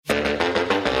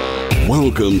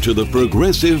Welcome to the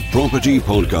Progressive Property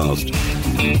Podcast,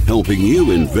 helping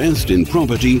you invest in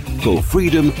property for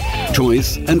freedom,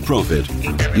 choice and profit.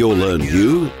 You'll learn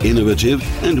new, innovative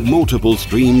and multiple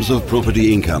streams of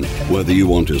property income, whether you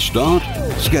want to start,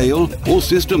 scale or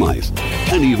systemize,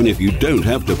 and even if you don't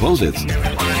have deposits.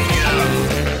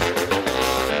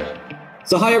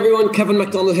 So hi everyone, Kevin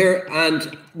McDonald here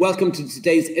and welcome to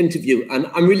today's interview. And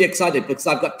I'm really excited because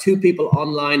I've got two people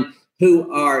online who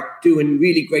are doing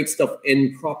really great stuff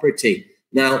in property.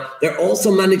 Now, they're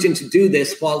also managing to do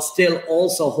this while still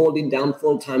also holding down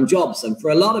full-time jobs. And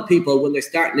for a lot of people, when they're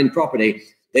starting in property,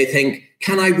 they think,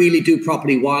 can I really do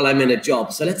property while I'm in a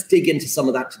job? So let's dig into some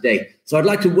of that today. So I'd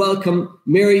like to welcome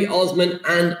Mary Osman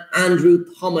and Andrew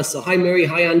Thomas. So hi, Mary.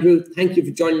 Hi, Andrew. Thank you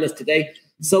for joining us today.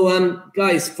 So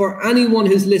guys, for anyone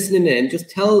who's listening in,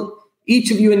 just tell each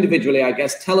of you individually, I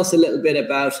guess, tell us a little bit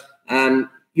about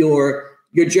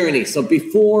your journey. So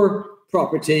before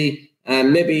property,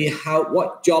 maybe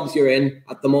what jobs you're in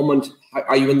at the moment.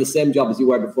 Are you in the same job as you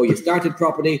were before you started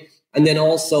property? And then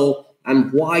also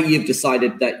why you've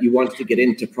decided that you wanted to get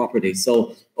into property.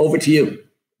 So over to you.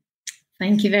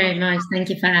 Thank you very much. Thank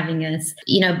you for having us.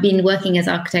 Been working as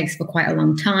architects for quite a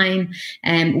long time.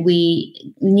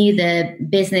 We knew the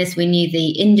business, we knew the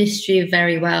industry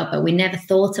very well, but we never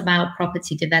thought about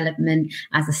property development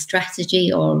as a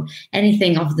strategy or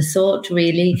anything of the sort,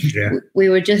 really. Yeah. We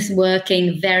were just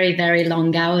working very, very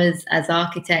long hours as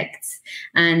architects.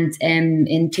 And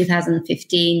in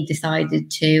 2015,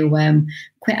 decided to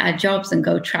quit our jobs and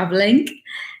go traveling.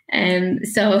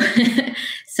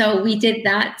 So we did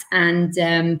that, and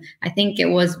I think it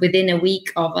was within a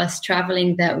week of us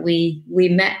traveling that we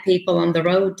met people on the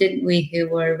road, didn't we, who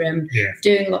were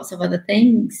doing lots of other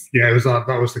things. Yeah, it was that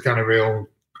was the kind of real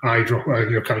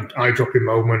eye-dropping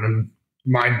moment and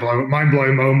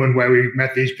mind-blowing moment where we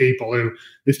met these people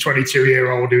this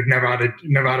 22-year-old who'd never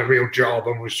had a real job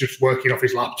and was just working off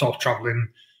his laptop, traveling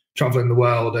the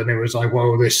world, and it was like,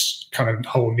 whoa, this kind of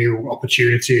whole new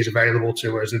opportunity is available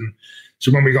to us. And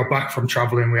so when we got back from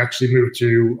traveling, we actually moved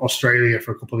to Australia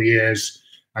for a couple of years,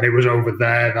 and it was over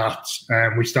there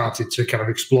that we started to kind of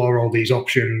explore all these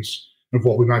options of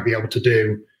what we might be able to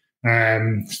do.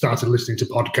 Started listening to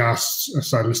podcasts, I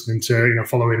started listening to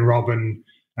following Rob and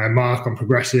Mark on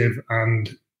Progressive,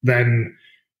 and then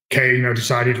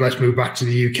decided let's move back to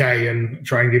the UK and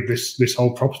try and give this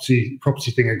whole property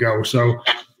thing a go. So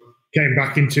came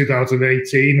back in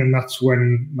 2018, and that's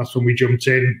when we jumped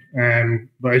in.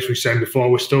 But as we said before,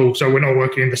 we're not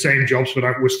working in the same jobs, but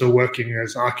we're still working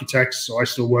as architects. So I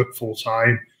still work full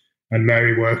time, and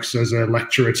Mary works as a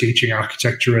lecturer teaching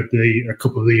architecture at a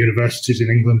couple of the universities in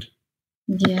England.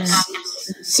 Yeah.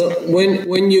 So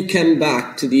when you came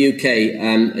back to the UK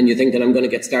and you think that I'm going to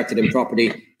get started in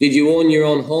property, did you own your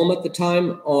own home at the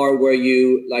time, or were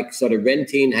you like sort of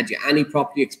renting? Had you any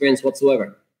property experience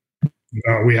whatsoever?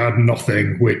 No, we had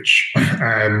nothing, which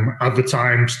at the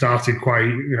time started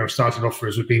off for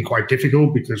us as being quite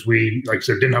difficult because we, like I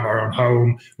said, didn't have our own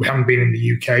home. We hadn't been in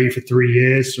the UK for 3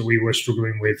 years, so we were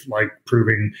struggling with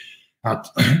proving that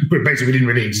but basically we didn't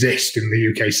really exist in the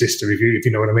UK system, if you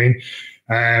know what I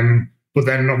mean. But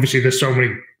then obviously there's so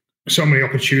many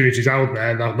opportunities out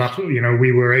there that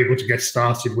we were able to get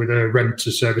started with a rent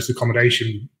to service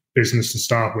accommodation business to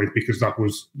start with, because that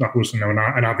was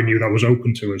an avenue that was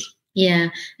open to us. Yeah,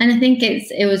 and I think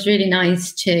it was really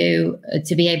nice to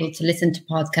be able to listen to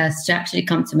podcasts, to actually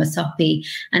come to Masopi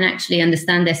and actually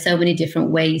understand there's so many different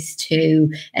ways to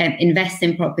invest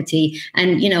in property.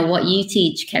 And what you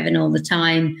teach, Kevin, all the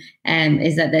time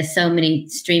is that there's so many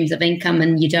streams of income,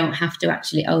 and you don't have to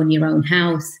actually own your own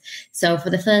house. So for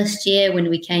the first year when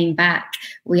we came back,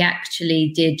 we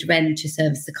actually did rent to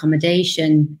service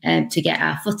accommodation to get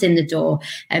our foot in the door,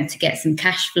 to get some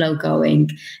cash flow going,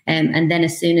 and then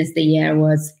as soon as the year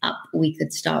was up, we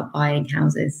could start buying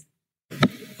houses.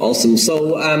 Awesome.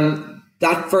 So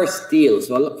that first deal,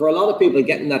 so for a lot of people,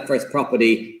 getting that first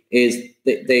property is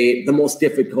the most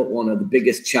difficult one, or the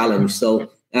biggest challenge. So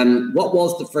what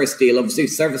was the first deal? Obviously,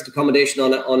 serviced accommodation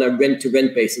on a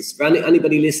rent-to-rent basis. For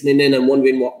anybody listening in and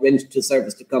wondering what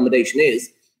rent-to-serviced accommodation is,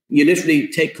 you literally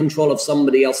take control of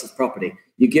somebody else's property.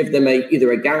 You give them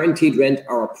either a guaranteed rent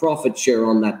or a profit share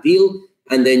on that deal,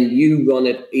 and then you run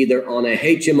it either on a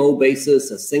HMO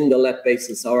basis, a single let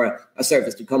basis, or a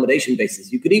serviced accommodation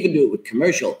basis. You could even do it with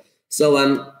commercial. So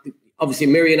obviously,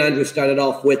 Mary and Andrew started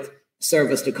off with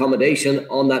serviced accommodation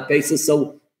on that basis.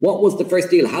 So what was the first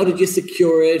deal? How did you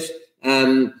secure it?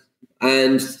 And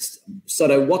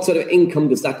what sort of income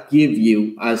does that give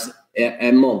you as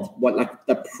a month? What, like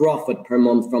the profit per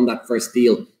month from that first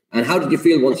deal? And how did you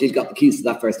feel once you got the keys to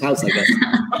that first house, I guess?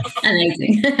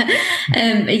 Amazing.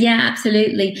 Yeah,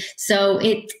 absolutely. So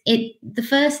the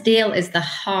first deal is the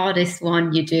hardest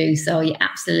one you do. So you're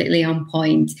absolutely on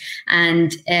point.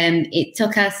 And it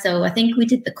took us, so I think we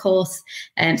did the course,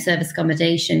 service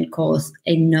accommodation course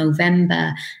in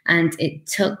November, and it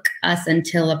took us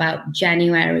until about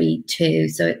January too.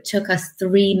 So it took us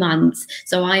 3 months.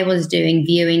 So I was doing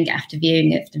viewing after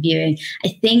viewing after viewing. I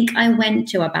think I went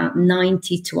to about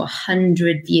 90 to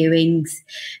 100 viewings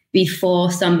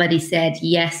before somebody said,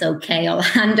 yes, okay, I'll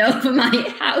hand over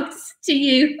my house to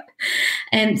you.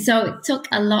 And so it took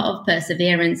a lot of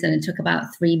perseverance, and it took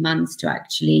about 3 months to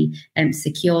actually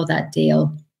secure that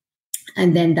deal.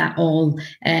 And then that all,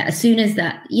 as soon as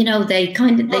that, they say,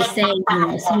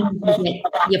 as soon as you get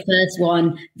your first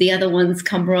one, the other ones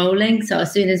come rolling. So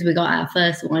as soon as we got our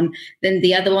first one, then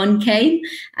the other one came.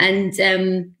 And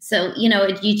so,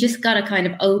 you just got to kind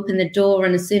of open the door.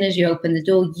 And as soon as you open the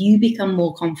door, you become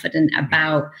more confident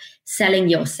about selling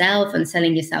yourself and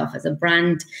selling yourself as a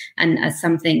brand and as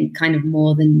something kind of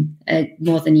more than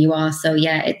you are. So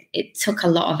yeah, it took a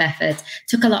lot of effort,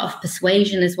 took a lot of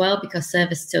persuasion as well, because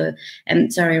rent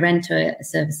to a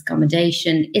service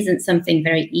accommodation isn't something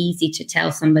very easy to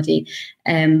tell somebody,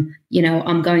 I'm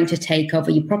going to take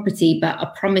over your property, but I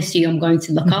promise you I'm going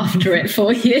to look after it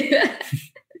for you.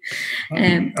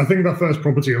 I think that first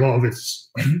property, a lot of it's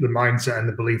the mindset and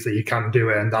the belief that you can do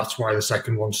it, and that's why the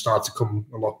second one starts to come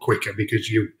a lot quicker,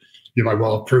 because you're like,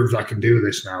 well, I've proved I can do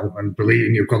this now, and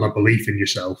you've got that belief in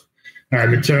yourself.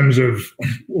 In terms of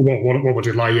what was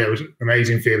it like? Yeah, it was an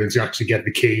amazing feeling to actually get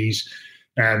the keys.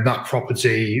 And that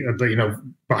property,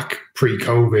 back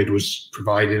pre-COVID, was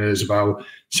providing us about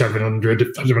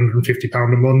 £750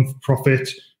 a month profit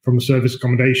from the service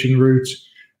accommodation route.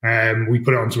 We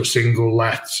put it onto a single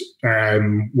let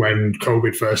when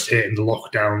COVID first hit in the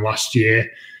lockdown last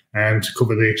year, to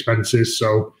cover the expenses.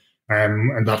 So,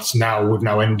 and that's we've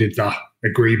now ended that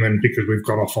agreement because we've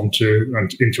gone off into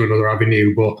another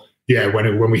avenue. But yeah,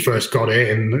 when we first got it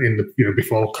in the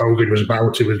before COVID was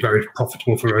about, it was very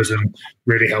profitable for us and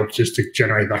really helped us to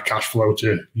generate that cash flow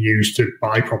to use to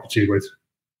buy property with.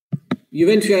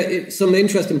 You've some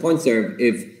interesting points there.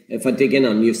 If I dig in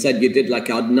on, you've said you did like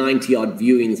 90 odd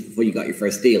viewings before you got your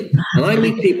first deal. And I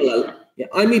meet people a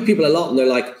lot, and they're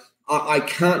like, I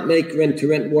can't make rent to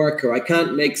rent work, or I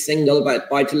can't make single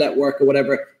buy to let work, or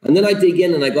whatever. And then I dig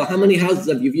in and I go, how many houses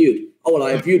have you viewed? Oh, well,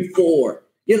 I viewed 4.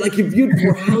 Yeah, like you viewed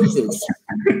 4 houses.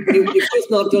 You've just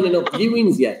not done enough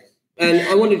viewings yet. And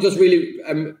I want to just really,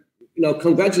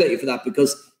 congratulate you for that,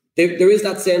 because there is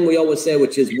that saying we always say,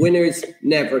 which is winners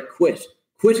never quit.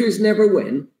 Quitters never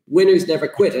win. Winners never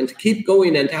quit. And to keep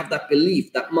going and to have that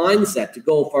belief, that mindset to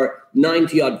go for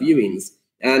 90 odd viewings.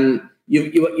 And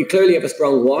you clearly have a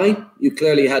strong why. You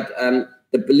clearly had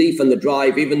the belief and the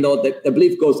drive, even though the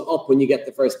belief goes up when you get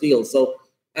the first deal. So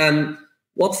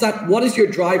what is your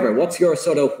driver? What's your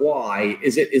sort of why?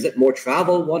 Is it more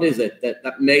travel? What is it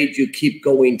that made you keep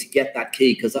going to get that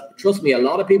key? Because trust me, a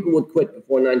lot of people would quit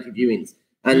before 90 viewings.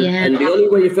 And the only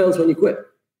way you fail is when you quit.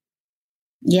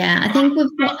 Yeah, I think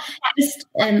we've got just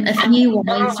a few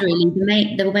ways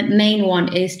really. The main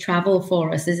one is travel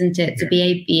for us, isn't it? To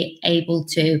be able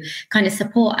to kind of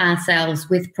support ourselves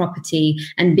with property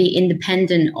and be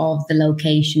independent of the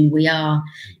location we are.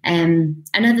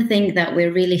 Another thing that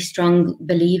we're really strong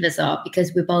believers of,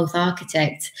 because we're both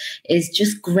architects, is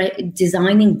just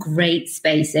designing great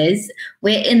spaces.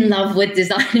 We're in love with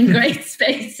designing great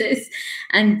spaces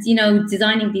and,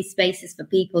 designing these spaces for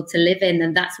people to live in.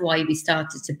 And that's why we started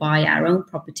to buy our own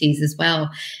properties as well,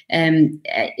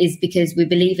 is because we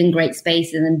believe in great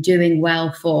spaces and doing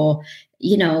well for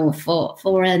the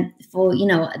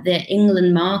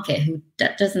England market, who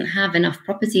doesn't have enough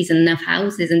properties and enough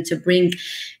houses, and to bring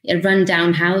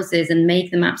run-down houses and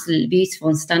make them absolutely beautiful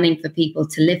and stunning for people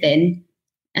to live in.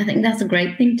 I think that's a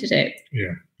great thing to do.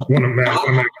 Yeah. One of my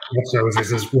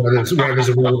mottos is where there's a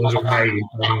will, there's a way.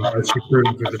 And she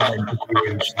proved with the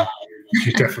name,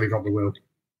 she's definitely got the will.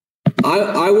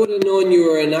 I would have known you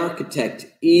were an architect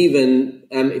even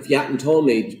if you hadn't told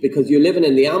me, because you're living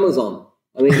in the Amazon.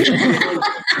 I mean,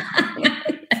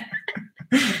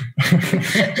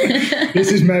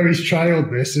 this is Mary's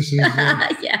child. This is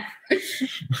yeah.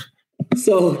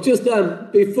 So just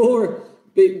before,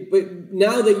 but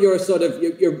now that you're sort of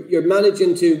you're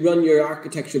managing to run your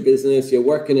architecture business, you're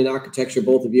working in architecture,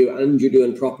 both of you, and you're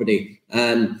doing property.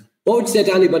 What would you say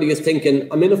to anybody who's thinking,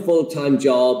 I'm in a full-time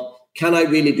job? Can I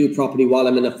really do property while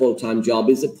I'm in a full-time job?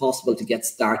 Is it possible to get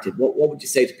started? What would you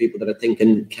say to people that are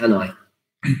thinking, can I?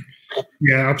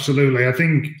 Yeah, absolutely. I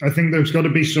think there's got to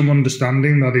be some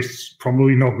understanding that it's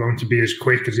probably not going to be as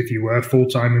quick as if you were full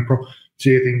time in property.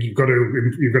 I think you've got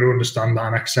to understand that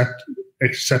and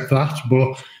accept that.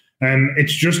 But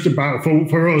it's just about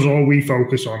for us, all we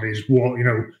focus on is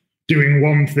doing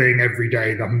one thing every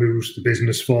day that moves the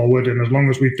business forward. And as long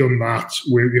as we've done that,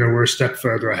 we're a step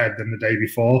further ahead than the day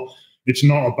before. It's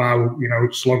not about,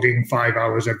 slogging 5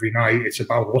 hours every night. It's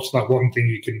about what's that one thing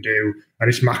you can do, and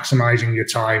it's maximizing your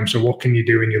time. So what can you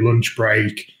do in your lunch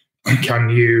break? Can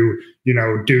you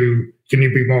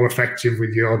be more effective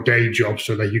with your day job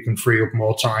so that you can free up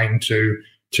more time to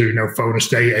phone a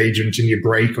estate agent in your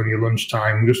break on your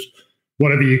lunchtime? Just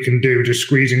whatever you can do, just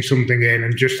squeezing something in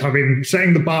and just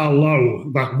setting the bar low,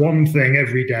 that one thing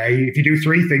every day. If you do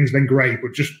 3 things, then great,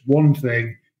 but just one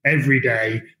thing every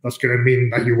day, that's going to mean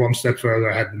that you're one step further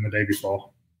ahead than the day before.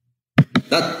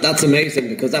 That's amazing,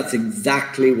 because that's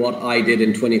exactly what I did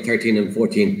in 2013 and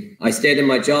 14. I stayed in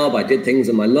my job. I did things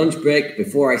on my lunch break,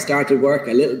 before I started work,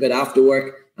 a little bit after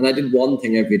work, and I did one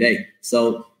thing every day.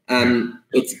 So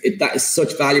that is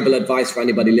such valuable advice for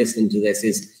anybody listening to this.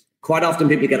 Is quite often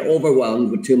people get overwhelmed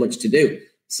with too much to do.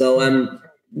 So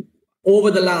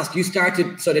over the last, you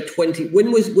started sort of 20.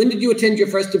 When did you attend your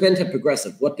first event at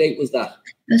Progressive? What date was that?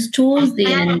 It was towards the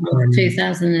end of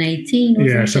 2018.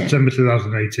 Yeah, September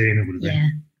 2018. It would have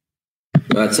been.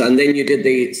 Yeah. Right. So, and then you did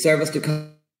the service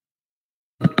to.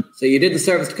 So you did the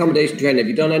service to accommodation training. Have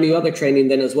you done any other training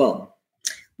then as well?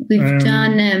 We've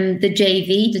done the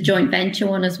JV, the joint venture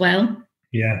one as well.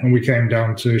 Yeah, and we came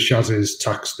down to Shaz's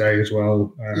tax day as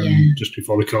well, just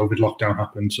before the COVID lockdown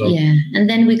happened. So yeah, and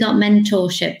then we got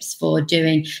mentorships for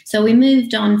doing. So we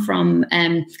moved on from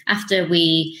after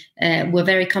we were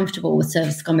very comfortable with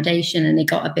service accommodation, and it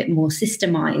got a bit more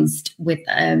systemized with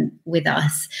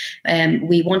us.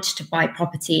 We wanted to buy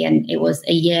property, and it was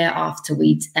a year after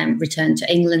we'd returned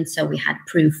to England, so we had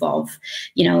proof of,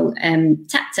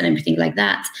 tax and everything like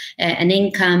that, an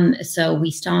income. So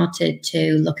we started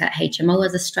to look at HMO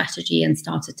as a strategy and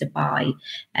started to buy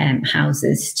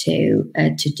houses to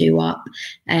do up,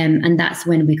 and that's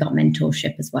when we got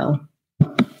mentorship as well.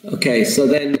 Okay, so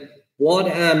then what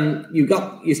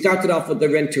you started off with the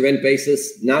rent-to-rent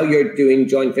basis. Now you're doing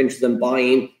joint ventures and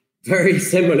buying. Very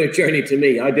similar journey to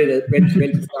me. I did a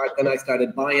rent-to-rent to start, then I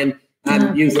started buying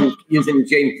using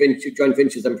joint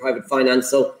ventures and private finance.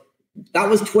 So that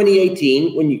was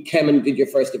 2018 when you came and did your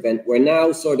first event. We're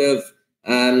now sort of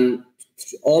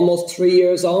almost 3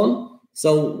 years on.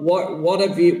 So what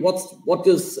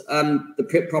does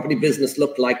the property business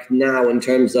look like now in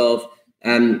terms of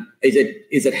is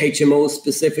it HMO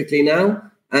specifically now?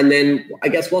 And then I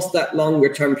guess what's that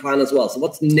longer term plan as well? So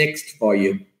what's next for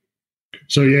you?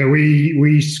 So yeah,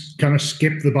 we kind of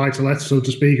skipped the buy-to-let, so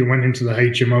to speak, and went into the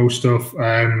HMO stuff.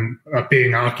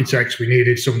 Being architects, we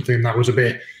needed something that was a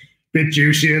bit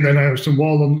juicier than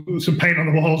some paint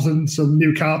on the walls and some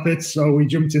new carpets. So we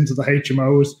jumped into the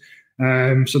HMOs.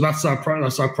 So that's our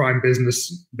prime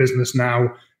business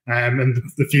now, and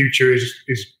the future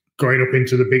is going up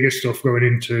into the bigger stuff, going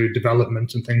into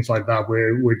development and things like that.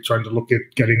 We're trying to look at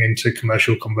getting into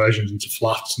commercial conversions into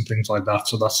flats and things like that.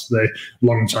 So that's the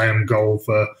long-term goal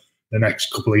for the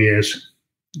next couple of years.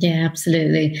 Yeah,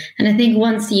 absolutely. And I think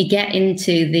once you get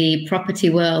into the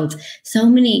property world, so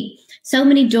many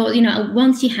doors,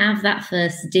 once you have that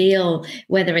first deal,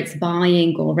 whether it's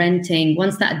buying or renting,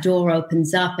 once that door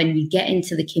opens up and you get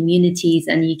into the communities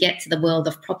and you get to the world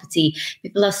of property,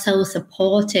 people are so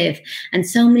supportive and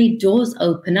so many doors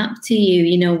open up to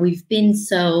you. We've been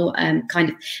so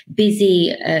kind of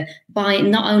busy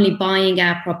not only buying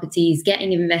our properties,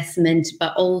 getting investment,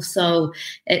 but also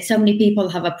so many people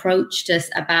have approached us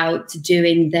about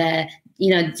doing their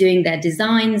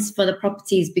designs for the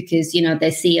properties because,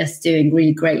 they see us doing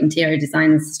really great interior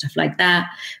design and stuff like that.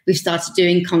 We've started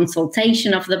doing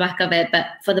consultation off the back of it, but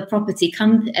for the property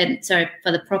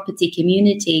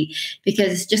community,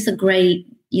 because it's just a great,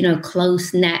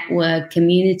 close network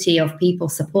community of people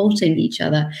supporting each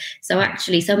other. So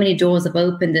actually so many doors have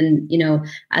opened and,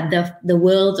 the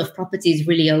world of properties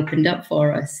really opened up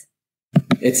for us.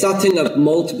 It's that thing of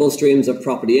multiple streams of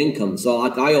property income. So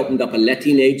I opened up a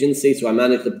letting agency, so I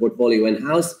manage the portfolio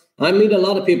in-house. I meet a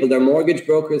lot of people, they're mortgage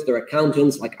brokers, they're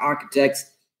accountants, like architects.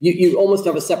 You almost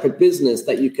have a separate business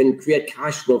that you can create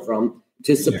cash flow from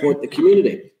to support the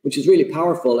community, which is really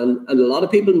powerful. And a lot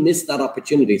of people miss that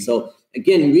opportunity. So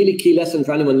again, really key lesson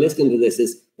for anyone listening to this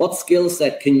is what skill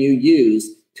set can you use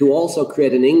to also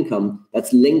create an income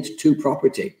that's linked to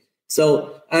property?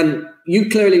 So you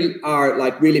clearly are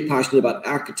really passionate about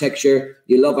architecture.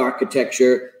 You love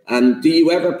architecture. Do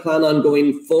you ever plan on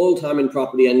going full time in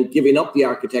property and giving up the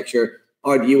architecture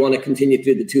or do you want to continue to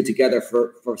do the two together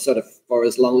for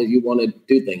as long as you want to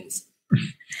do things?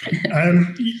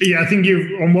 I think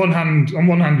on one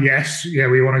hand, yes,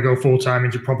 we want to go full time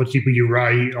into property, but you're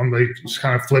right. On the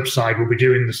kind of flip side,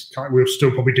 we'll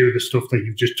still probably do the stuff that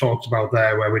you've just talked about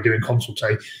there, where we're doing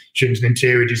consultations and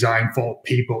interior design for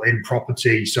people in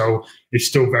property. So it's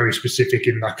still very specific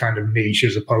in that kind of niche,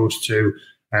 as opposed to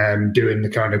doing the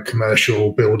kind of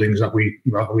commercial buildings that we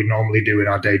normally do in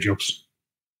our day jobs.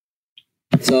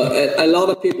 So a lot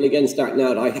of people, again, starting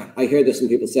out, I hear this and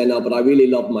people say, no, but I really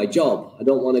love my job. I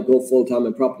don't want to go full-time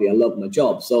in property. I love my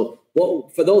job. So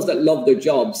for those that love their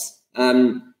jobs,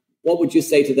 what would you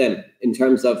say to them in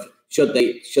terms of should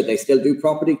they still do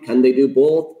property? Can they do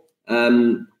both?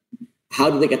 How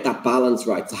do they get that balance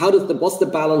right? So what's the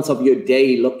balance of your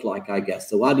day look like, I guess?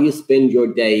 So how do you spend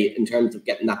your day in terms of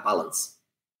getting that balance?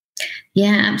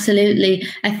 Yeah, absolutely.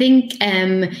 I think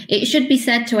it should be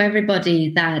said to everybody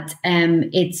that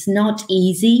it's not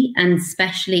easy, and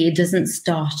especially it doesn't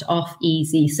start off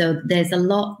easy. So there's a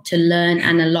lot to learn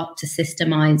and a lot to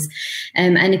systemize.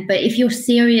 But if you're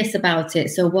serious about it,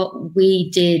 so what we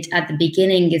did at the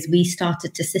beginning is we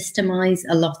started to systemize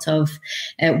a lot of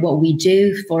what we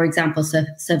do. For example,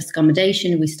 service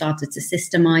accommodation, we started to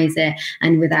systemize it.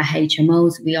 And with our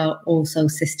HMOs, we are also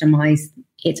systemized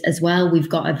it as well. We've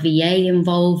got a VA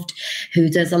involved who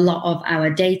does a lot of our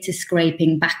data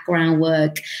scraping, background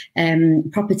work,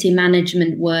 property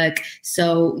management work.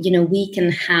 So, we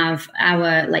can have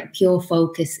our pure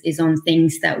focus is on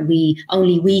things that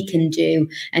only we can do,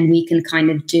 and we can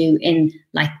kind of do in,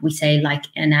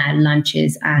 in our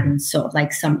lunches and sort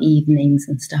of some evenings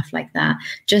and stuff like that.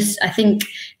 Just, I think,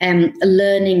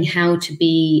 learning how to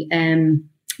be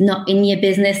not in your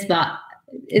business, but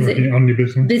working on your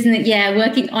business? Yeah,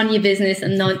 working on your business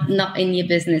and not in your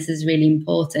business is really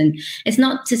important. It's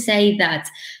not to say that,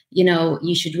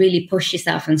 you should really push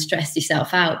yourself and stress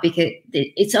yourself out, because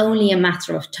it's only a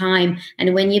matter of time.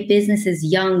 And when your business is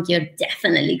young, you're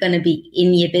definitely going to be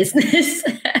in your business.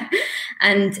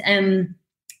 And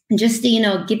just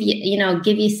give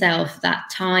yourself that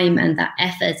time and that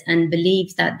effort, and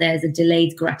believe that there's a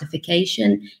delayed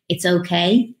gratification. It's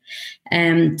okay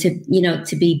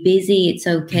to be busy. It's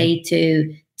okay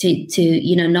to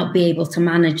not be able to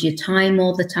manage your time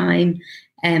all the time,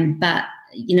 but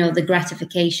the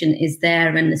gratification is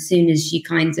there, and as soon as you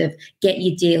kind of get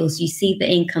your deals, you see the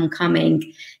income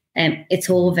coming, it's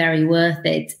all very worth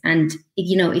it. And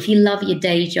if you love your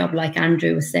day job, like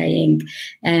Andrew was saying,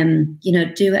 do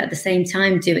it at the same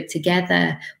time, do it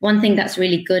together. One thing that's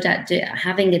really good at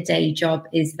having a day job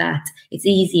is that it's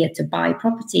easier to buy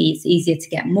property, it's easier to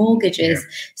get mortgages. Yeah.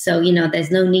 So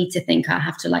there's no need to think I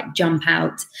have to jump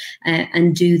out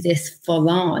and do this full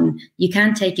on. You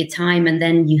can take your time, and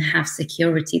then you have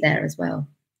security there as well.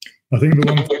 I think the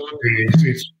one thing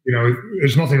is,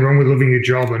 there's nothing wrong with loving your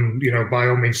job, and, by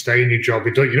all means, stay in your job.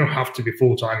 You don't have to be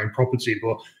full-time in property,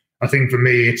 but I think for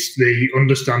me, it's the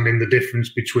understanding the difference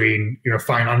between,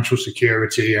 financial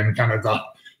security and kind of that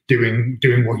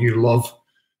doing what you love.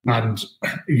 And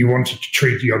you want to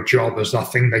treat your job as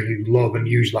that thing that you love and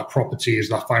use that property as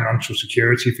that financial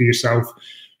security for yourself.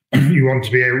 You want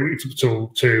to be able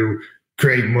to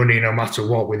create money no matter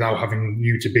what, without having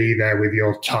you to be there with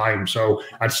your time. So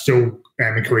I'd still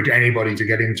encourage anybody to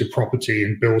get into property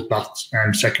and build that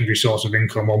secondary source of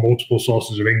income, or multiple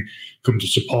sources of income to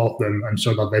support them, and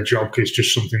so that their job is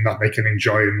just something that they can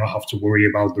enjoy and not have to worry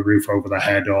about the roof over their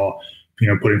head, or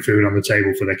putting food on the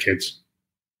table for their kids.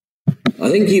 I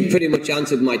think you pretty much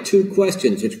answered my two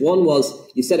questions, which one was,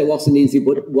 you said it wasn't easy,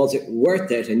 but was it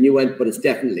worth it? And you went, but it's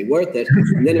definitely worth it.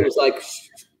 And then it was like,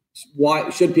 why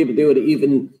should people do it,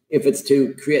 even if it's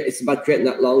it's about creating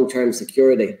that long-term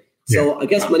security? So I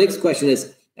guess my next question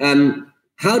is,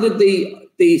 how did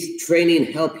the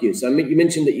training help you? So you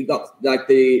mentioned that you got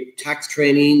the tax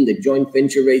training, the joint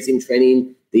venture raising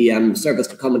training, the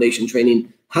service accommodation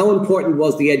training. How important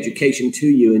was the education to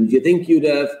you? And do you think you'd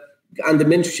have, and the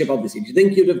mentorship, obviously, do you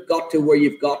think you'd have got to where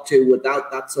you've got to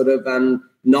without that sort of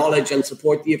knowledge and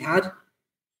support that you've had?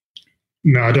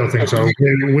 No, I don't think so.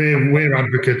 We're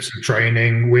advocates of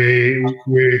training. We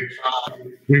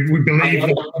believe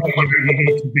that you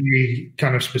need to be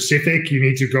kind of specific. You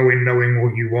need to go in knowing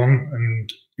what you want.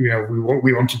 And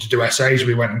we wanted to do essays.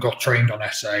 We went and got trained on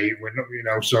essay.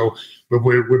 So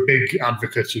we're big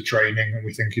advocates of training, and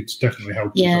we think it's definitely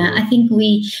helped. Yeah, I think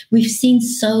we've seen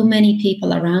so many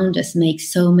people around us make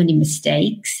so many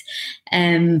mistakes,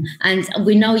 and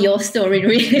we know your story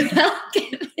really well,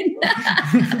 Kevin.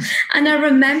 And I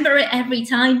remember it every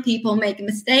time people make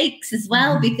mistakes as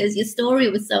well, because your story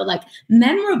was so like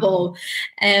memorable.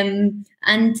 And,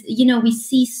 you know, we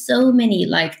see so many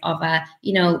like of our,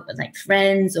 you know, like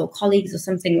friends or colleagues or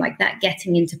something like that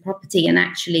getting into property and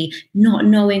actually not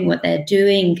knowing what they're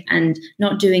doing and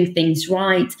not doing things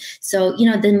right. So, you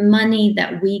know, the money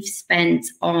that we've spent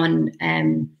on,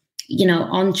 you know,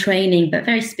 on training, but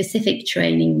very specific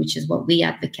training, which is what we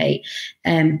advocate.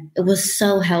 It was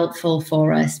so helpful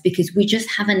for us because we just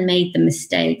haven't made the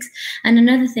mistakes. And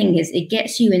another thing is it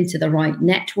gets you into the right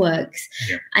networks,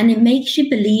 and it makes you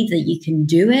believe that you can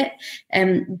do it.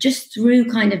 Just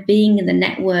through kind of being in the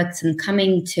networks and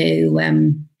coming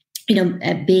to, you know,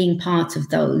 being part of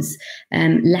those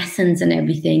lessons and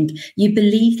everything, you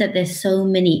believe that there's so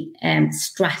many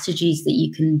strategies that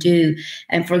you can do.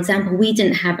 And for example, we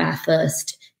didn't have our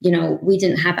first, you know, we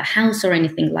didn't have a house or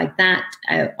anything like that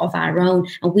of our own,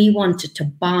 and we wanted to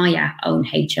buy our own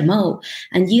HMO.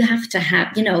 And you have to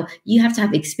have, you know, you have to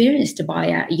have experience to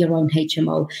buy your own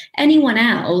HMO. Anyone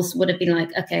else would have been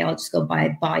like, okay, I'll just go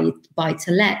buy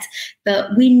to let.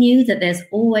 But we knew that there's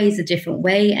always a different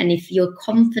way, and if you're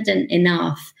confident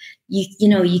enough, you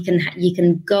know, you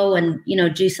can go and, you know,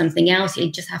 do something else. You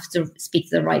just have to speak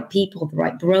to the right people, the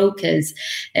right brokers,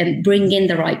 and bring in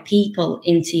the right people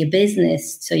into your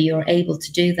business so you're able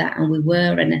to do that. And we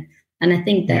were, and I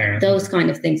think that those kind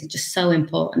of things are just so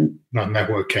important. That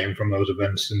network came from those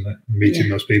events and meeting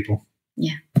those people.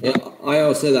 Yeah, I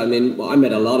always say that. I mean, I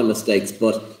made a lot of mistakes,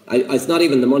 but it's not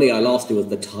even the money I lost. It was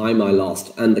the time I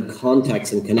lost and the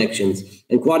contacts and connections.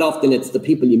 And quite often it's the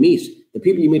people you meet. The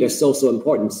people you meet are so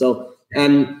important. So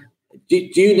do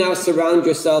you now surround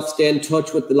yourself, stay in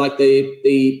touch with the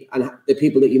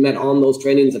people that you met on those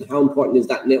trainings, and how important is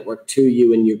that network to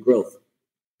you and your growth?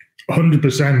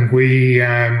 100%.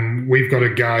 We've got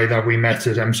a guy that we met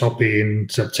at MSOPI in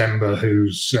September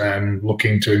who's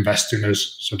looking to invest in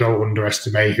us. So don't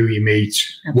underestimate who you meet,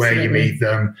 where you meet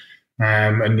them,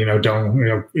 and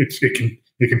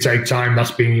it can take time. That's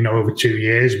been, you know, over 2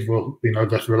 years. Well, you know,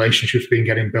 the relationship's been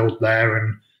getting built there,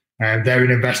 and they're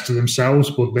an investor themselves,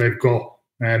 but they've got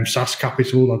SAS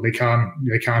capital that they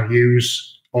can't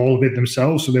use all of it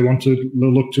themselves, so they want to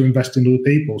look to invest in other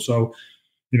people. So,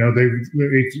 you know,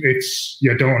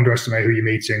 don't underestimate who you're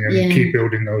meeting, and keep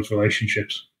building those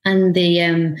relationships. And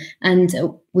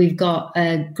we've got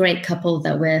a great couple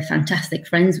that we're fantastic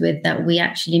friends with that we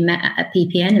actually met at a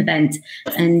PPN event,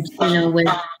 and, you know, we're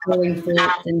going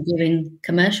forward and doing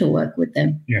commercial work with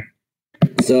them. Yeah.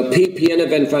 So a PPN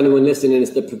event, for anyone listening,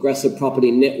 is the Progressive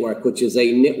Property Network, which is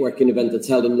a networking event that's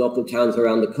held in local towns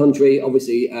around the country.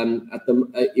 Obviously,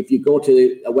 if you go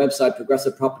to a website,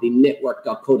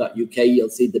 progressivepropertynetwork.co.uk, you'll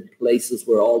see the places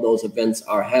where all those events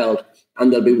are held,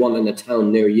 and there'll be one in a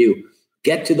town near you.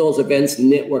 Get to those events,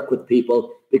 network with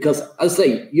people, because as I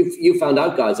say, you found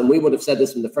out, guys, and we would have said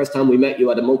this from the first time we met you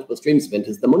at a Multiple Streams event,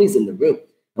 is the money's in the room.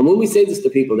 And when we say this to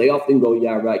people, they often go,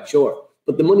 yeah, right, sure.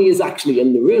 But the money is actually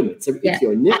in the room. It's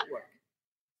your network.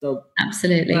 So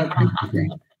absolutely.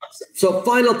 So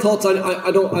final thoughts.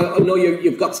 I know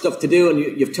you've got stuff to do, and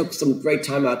you've took some great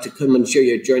time out to come and share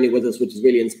your journey with us, which is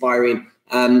really inspiring.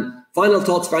 Final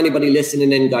thoughts for anybody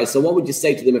listening in, guys. So what would you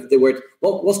say to them if they were?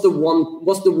 What's the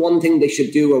one thing they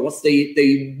should do, or what's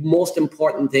the most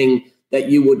important thing that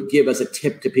you would give as a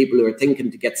tip to people who are thinking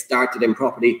to get started in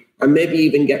property, or maybe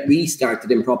even get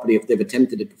restarted in property if they've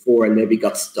attempted it before and maybe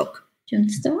got stuck? Do you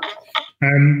want to start?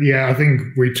 I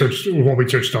think we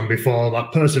touched on before,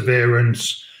 that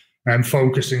perseverance and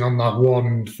focusing on that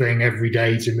one thing every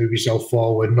day to move yourself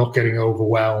forward, not getting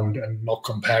overwhelmed and not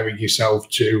comparing yourself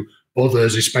to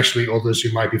others, especially others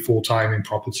who might be full-time in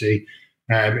property.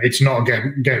 It's not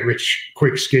a get rich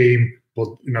quick scheme, but,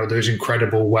 you know, there's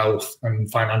incredible wealth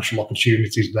and financial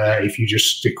opportunities there if you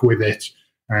just stick with it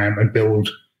and build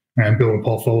a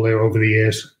portfolio over the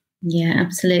years. Yeah,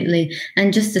 absolutely.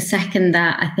 And just to second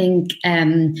that, I think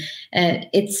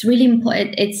it's really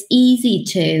important. It's easy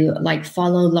to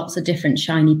follow lots of different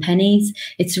shiny pennies.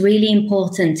 It's really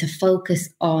important to focus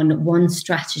on one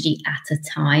strategy at a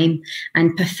time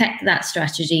and perfect that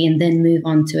strategy and then move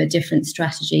on to a different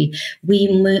strategy.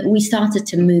 We started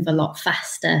to move a lot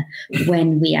faster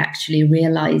when we actually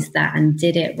realized that and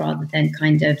did it, rather than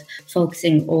kind of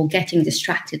focusing or getting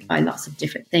distracted by lots of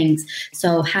different things.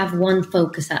 So have one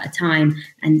focus at a time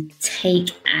and take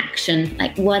action.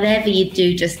 Whatever you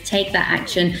do, just take that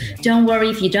action. Don't worry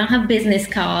if you don't have business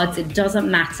cards, it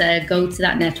doesn't matter. Go to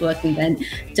that networking event.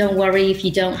 Don't worry if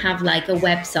you don't have a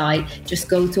website, just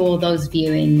go to all those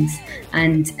viewings,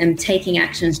 and taking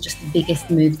action is just the biggest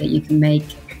move that you can make.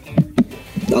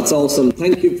 That's awesome.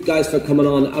 Thank you guys for coming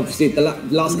on. Obviously, the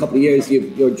last couple of years,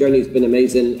 your journey has been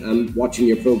amazing. Watching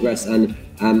your progress, and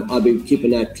I'll be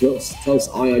keeping a close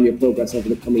eye on your progress over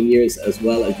the coming years as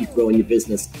well as you grow in your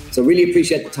business. So really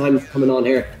appreciate the time coming on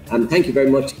here. Thank you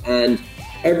very much. And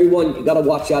everyone, you got to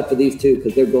watch out for these two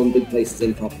because they're going big places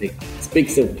in property. Speak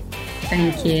soon.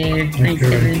 Thank you. Thanks,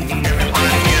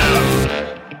 Kevin.